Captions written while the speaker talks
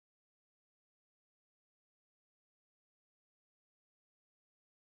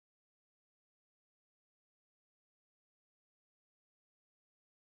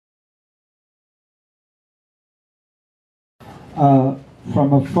uh,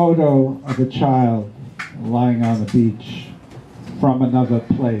 from a photo of a child lying on the beach from another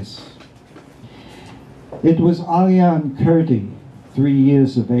place. It was Alian Kurdi, 3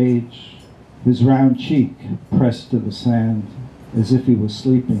 years of age, his round cheek pressed to the sand as if he was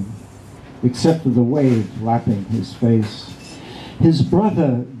sleeping, except for the wave lapping his face. His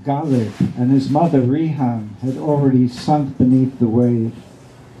brother Galib and his mother Rihan had already sunk beneath the wave,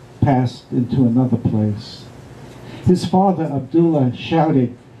 passed into another place. His father Abdullah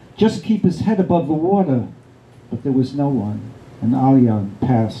shouted, "Just keep his head above the water." But there was no one, and Alian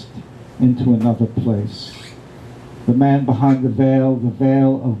passed into another place. The man behind the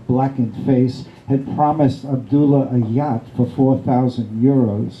veil of blackened face, had promised Abdullah a yacht for 4,000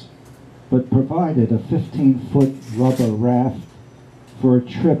 euros, but provided a 15-foot rubber raft for a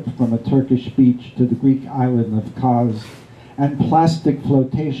trip from a Turkish beach to the Greek island of Kos, and plastic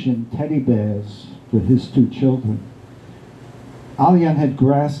flotation teddy bears for his 2 children. Alian had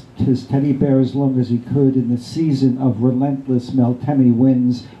grasped his teddy bear as long as he could in the season of relentless Meltemi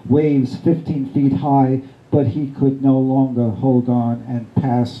winds, waves 15 feet high, but he could no longer hold on and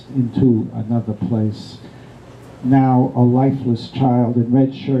passed into another place. Now a lifeless child in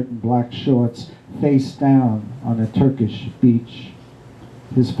red shirt and black shorts, face down on a Turkish beach.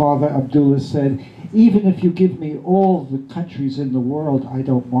 His father Abdullah said, "Even if you give me all the countries in the world, I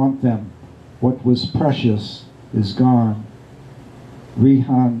don't want them. What was precious is gone."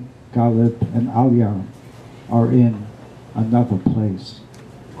 Rihan, Galib, and Alian are in another place.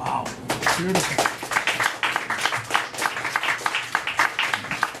 Wow, beautiful.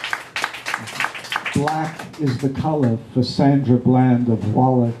 Black is the color for Sandra Bland of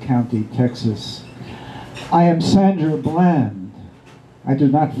Waller County, Texas. I am Sandra Bland. I do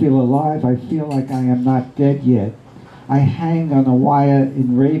not feel alive. I feel like I am not dead yet. I hang on a wire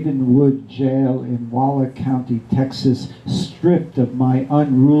in Ravenwood Jail in Waller County, Texas, stripped of my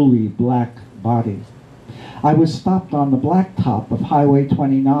unruly black body. I was stopped on the blacktop of Highway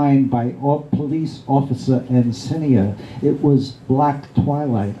 29 by police officer Encinia. It was black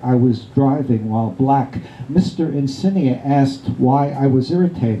twilight. I was driving while black. Mr. Encinia asked why I was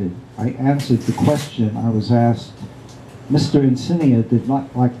irritated. I answered the question I was asked. Mr. Encinia did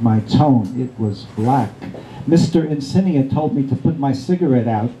not like my tone. It was black. Mr. Encinia told me to put my cigarette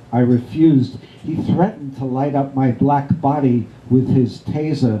out. I refused. He threatened to light up my black body with his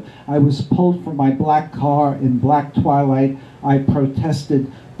taser. I was pulled from my black car in black twilight. I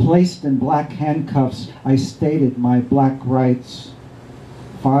protested, placed in black handcuffs. I stated my black rights.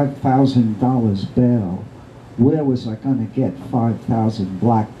 $5,000 bail. Where was I going to get 5,000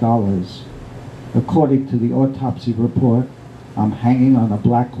 black dollars? According to the autopsy report, I'm hanging on a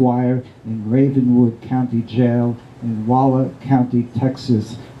black wire in Ravenwood County Jail in Waller County,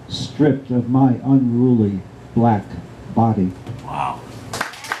 Texas, stripped of my unruly black body. Wow.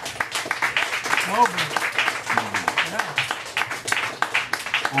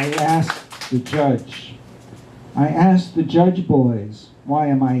 I asked the judge boys, why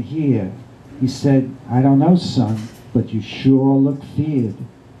am I here? He said, I don't know, son, but you sure look feared.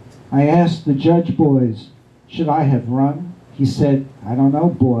 I asked the judge boys, should I have run? He said, I don't know,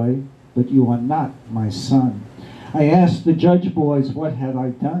 boy, but you are not my son. I asked the judge boys, what had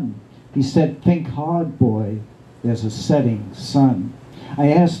I done? He said, think hard, boy, there's a setting sun.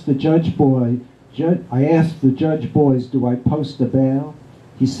 I asked the judge boys, do I post a bail?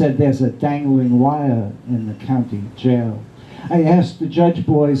 He said, there's a dangling wire in the county jail. I asked the judge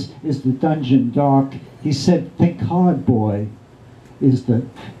boys, is the dungeon dark? He said, think hard, boy,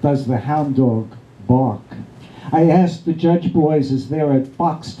 does the hound dog bark? I asked the judge boys, is there a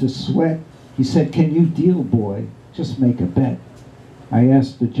box to sweat? He said, can you deal, boy? Just make a bet. I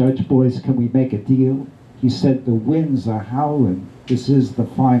asked the judge boys, can we make a deal? He said, the winds are howling. This is the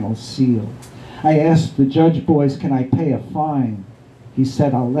final seal. I asked the judge boys, can I pay a fine? He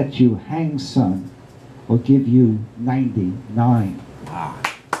said, I'll let you hang, son, or give you 99. Wow.